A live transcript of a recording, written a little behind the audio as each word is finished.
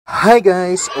Hi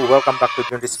guys, welcome back to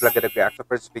Junrys vlog at the reaction.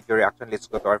 First video reaction, let's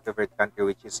go to our favorite country,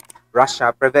 which is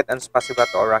Russia. Privet and spasiba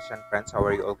to our Russian friends. How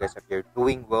are you all guys? If you're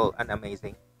doing well and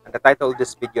amazing. And the title of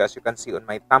this video, as you can see on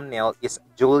my thumbnail, is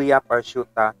Julia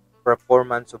Parshuta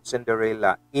performance of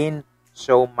Cinderella in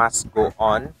Show Must Go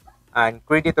On. And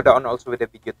credit to the owner also with the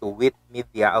video to With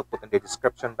Media. I'll put in the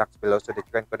description box below so that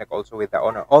you can connect also with the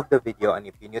owner of the video. And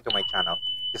if you're new to my channel,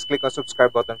 just click on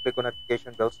subscribe button, click on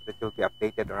notification bell so that you'll be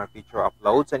updated on our future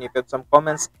uploads. And if you have some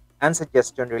comments and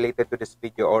suggestions related to this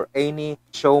video or any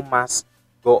Show Must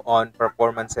Go On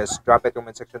performances, drop it in the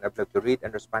comment section. I'd love to read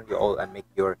and respond to you all and make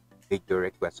your video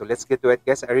request. So let's get to it,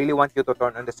 guys. I really want you to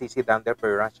turn on the CC down there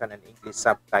for Russian and English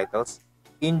subtitles.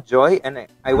 Enjoy, and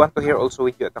I want to hear also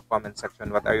with you at the comment section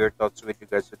what are your thoughts with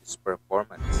regards to this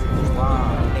performance.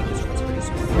 Wow, thank you so much for this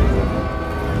one.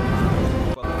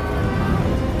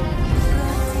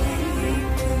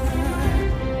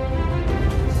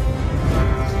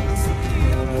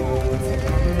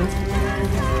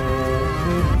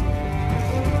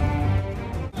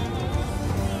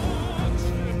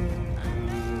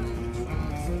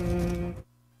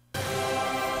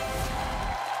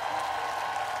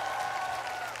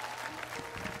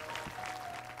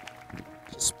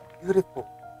 She's beautiful.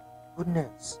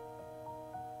 Goodness.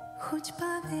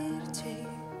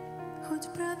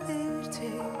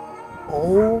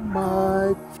 Oh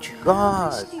my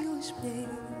God.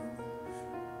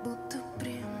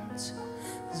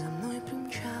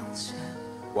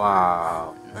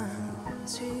 Wow.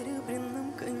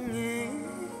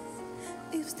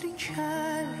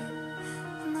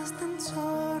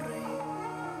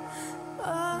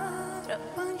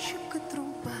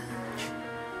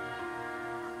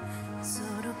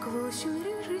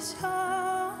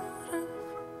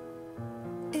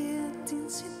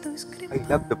 I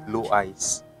love the blue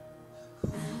eyes. Oh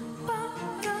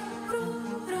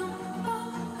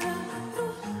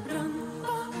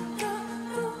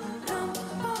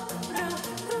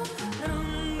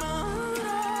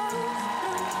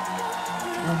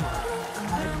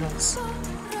my goodness.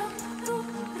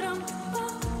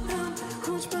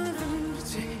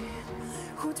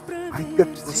 I got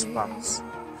goosebumps.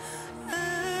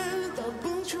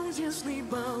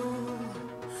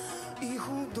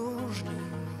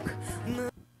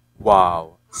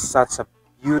 Wow, such a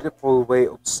beautiful way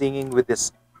of singing with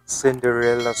this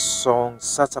Cinderella song.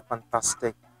 Such a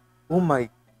fantastic. Oh my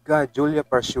God, Julia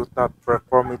Parshuta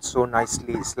performed it so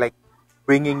nicely. It's like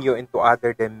bringing you into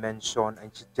other dimension,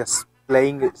 and she's just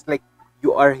playing. It's like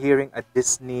you are hearing a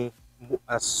Disney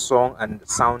song and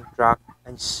soundtrack,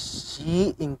 and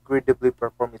she incredibly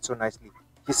performed it so nicely.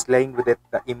 She's playing with it,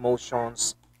 the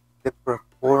emotions, the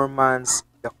performance,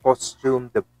 the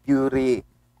costume, the beauty,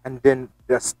 and then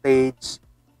the stage.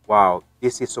 Wow,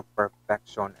 this is a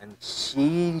perfection, and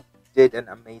she did an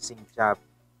amazing job.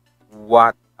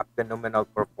 What a phenomenal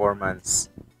performance.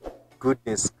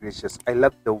 Goodness gracious, I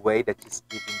love the way that she's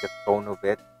giving the tone of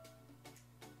it.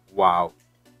 Wow,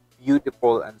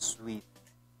 beautiful and sweet.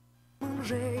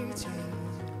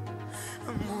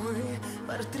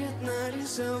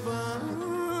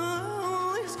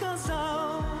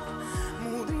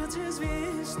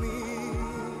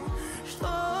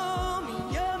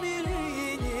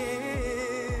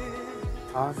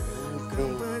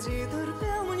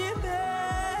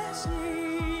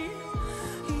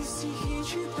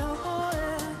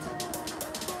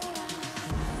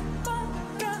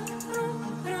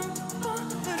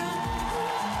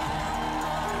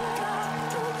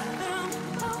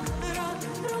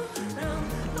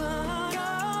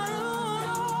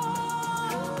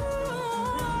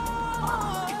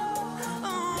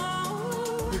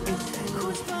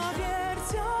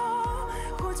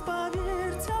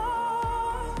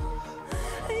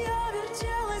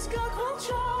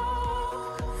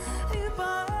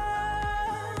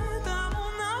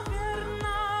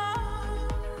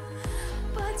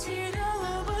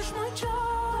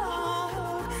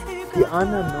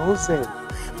 Diana knows it.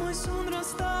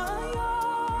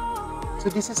 So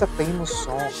this is a famous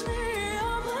song.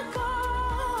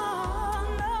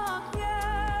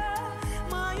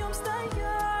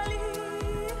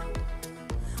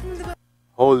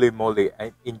 Holy moly,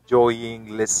 I'm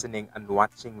enjoying listening and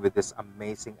watching with this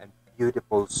amazing and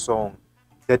beautiful song.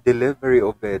 The delivery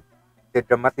of it, the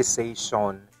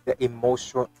dramatization, the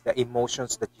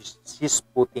emotions that she's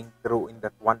putting through in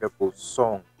that wonderful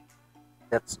song.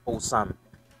 That's awesome.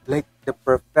 Like the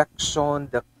perfection,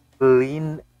 the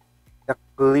clean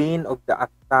of the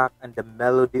attack and the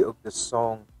melody of the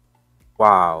song.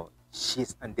 Wow.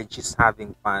 She's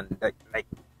having fun. Like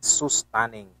so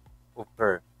stunning of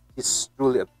her. She's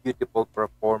truly a beautiful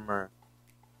performer.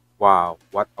 Wow,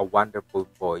 what a wonderful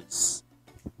voice.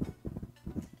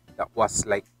 That was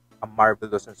like a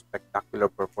marvelous and spectacular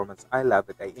performance. I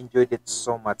love it. I enjoyed it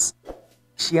so much.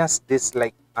 She has this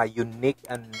like a unique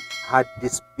and had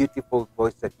this beautiful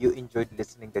voice that you enjoyed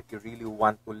listening, that you really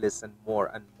want to listen more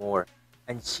and more.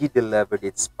 And she delivered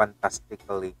it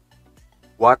fantastically.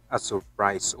 What a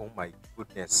surprise. Oh my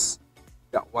goodness.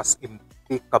 That was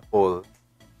impeccable.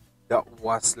 That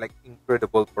was like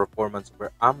incredible performance.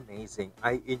 Were amazing.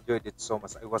 I enjoyed it so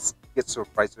much. I was get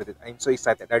surprised with it. I'm so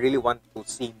excited. I really want to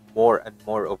see more and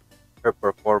more of her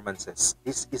performances.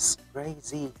 This is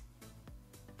crazy.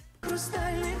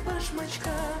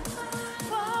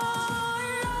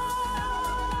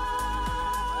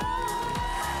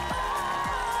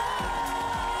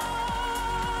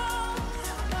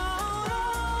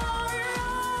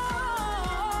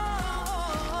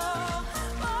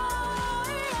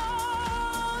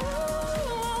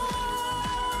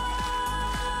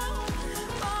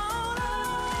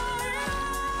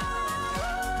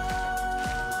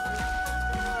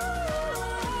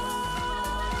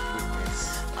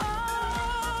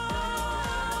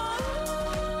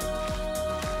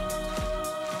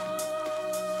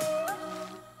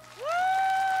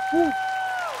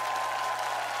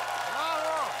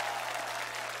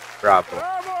 Bravo.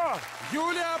 Bravo!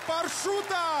 Julia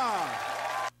Parshuta!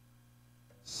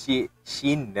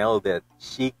 She nailed it.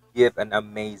 She gave an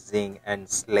amazing and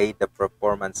slayed the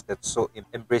performance that's so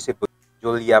impressive.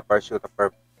 Julia Parshuta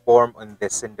performed on the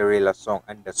Cinderella song,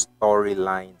 and the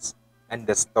storylines and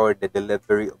the story, the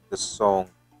delivery of the song,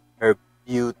 her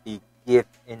beauty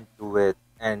gift into it,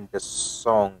 and the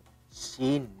song,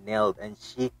 she nailed and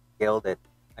she killed it.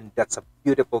 And that's a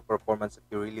beautiful performance that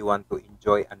you really want to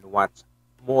enjoy and watch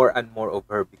more and more of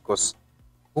her, because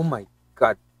oh my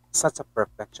god, such a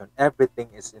perfection. Everything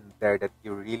is in there that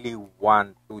you really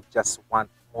want to just want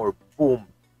more. Boom,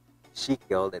 she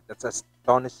killed it. That's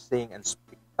astonishing and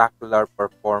spectacular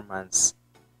performance.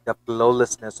 The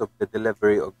flawlessness of the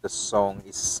delivery of the song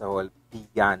is so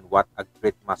beyond what a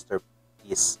great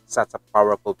masterpiece. Such a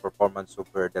powerful performance of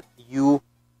her that you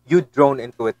drawn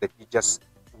into it, that you just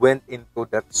went into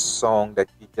that song, that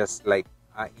you just like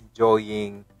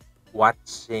enjoying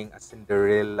watching a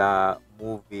Cinderella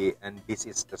movie, and this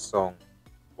is the song.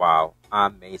 Wow,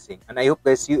 amazing. And I hope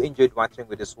guys you enjoyed watching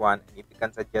with this one, and if you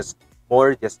can suggest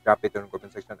more, just drop it in the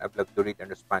comment section. I'd love to read and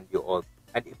respond to you all.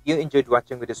 And if you enjoyed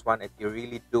watching with this one, if you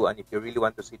really do, and if you really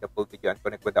want to see the full video and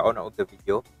connect with the owner of the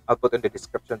video, I'll put in the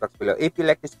description box below. If you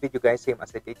like this video guys, same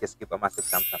as I did, just give a massive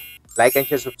thumbs up. Like and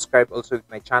share, subscribe also with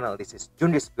my channel. This is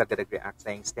Junrys React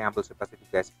saying stay humble, stay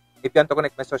positive guys. If you want to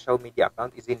connect my social media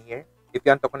account is in here. If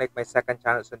you want to connect my second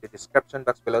channel, it's in the description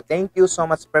box below. Thank you so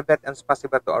much, Privet, and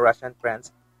SPASIBO to our Russian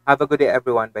friends. Have a good day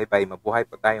everyone. Bye-bye. Mabuhay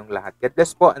po tayong lahat. God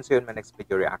bless po, and see you in my next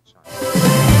video reaction.